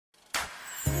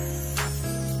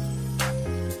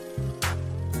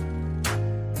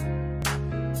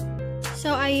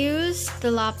So I used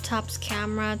the laptop's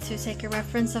camera to take a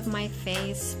reference of my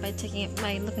face by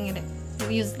looking at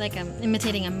it,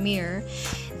 imitating a mirror,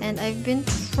 and I've been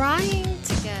trying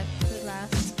to get the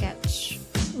last sketch.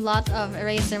 A lot of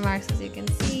eraser marks, as you can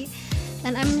see,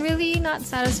 and I'm really not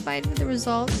satisfied with the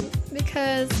result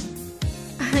because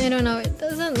I don't know, it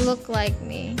doesn't look like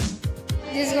me.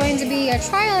 This is going to be a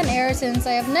trial and error since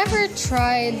I have never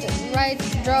tried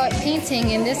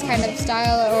painting in this kind of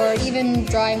style or even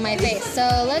drawing my face.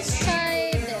 So let's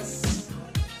try this.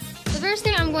 The first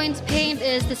thing I'm going to paint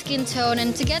is the skin tone,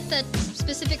 and to get the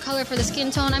specific color for the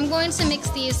skin tone, I'm going to mix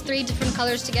these 3 different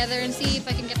colors together and see if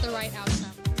I can get the right outcome.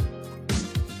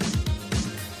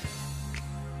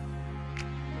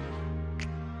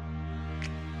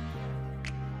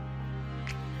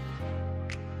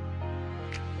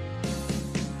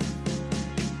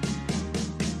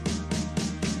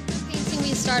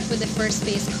 We start with the first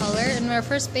base color, and our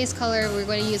first base color we're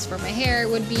going to use for my hair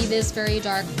would be this very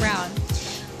dark brown.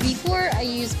 Before I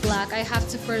use black, I have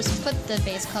to first put the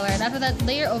base color, and after that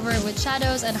layer over it with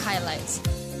shadows and highlights.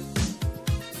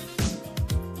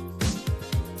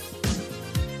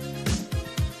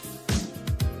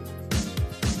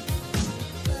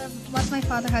 What my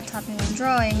father had taught me when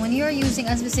drawing, when you are using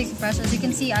a specific brush, as you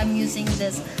can see I'm using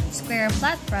this square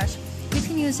flat brush, you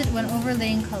can use it when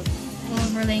overlaying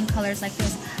colors like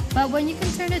this. But when you can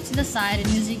turn it to the side and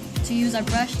use a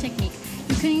brush technique,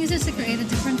 you can use this to create a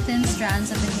different thin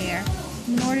strands of the hair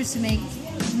in order to make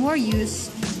more use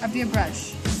of your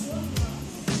brush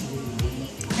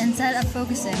instead of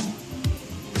focusing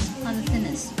on the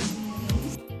thinness.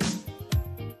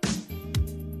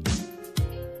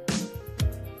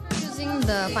 Using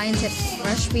the fine tip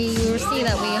brush, we will see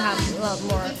that we have a lot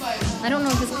more. I don't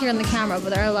know if it's clear on the camera, but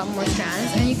there are a lot more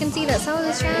strands, and you can see that some of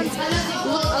the strands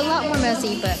look a lot more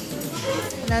messy, but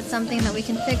that's something that we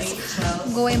can fix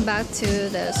going back to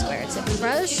the square tip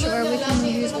brush, or we can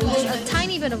use just a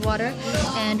tiny bit of water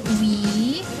and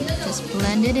we just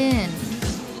blend it in.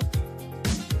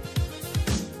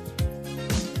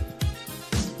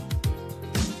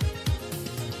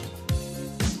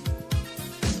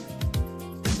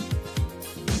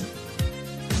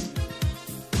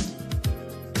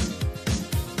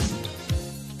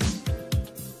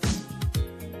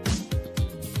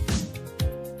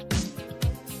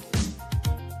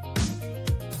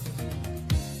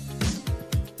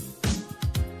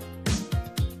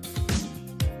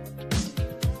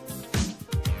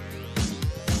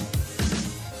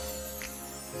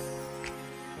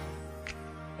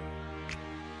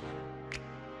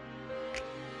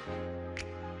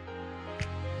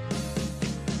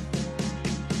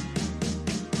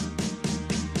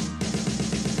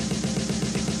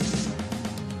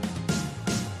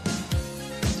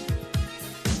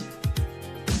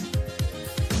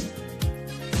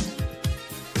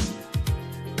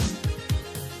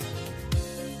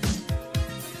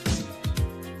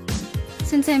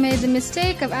 Since I made the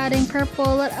mistake of adding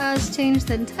purple, let us change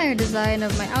the entire design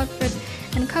of my outfit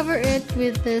and cover it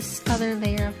with this other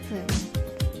layer of blue.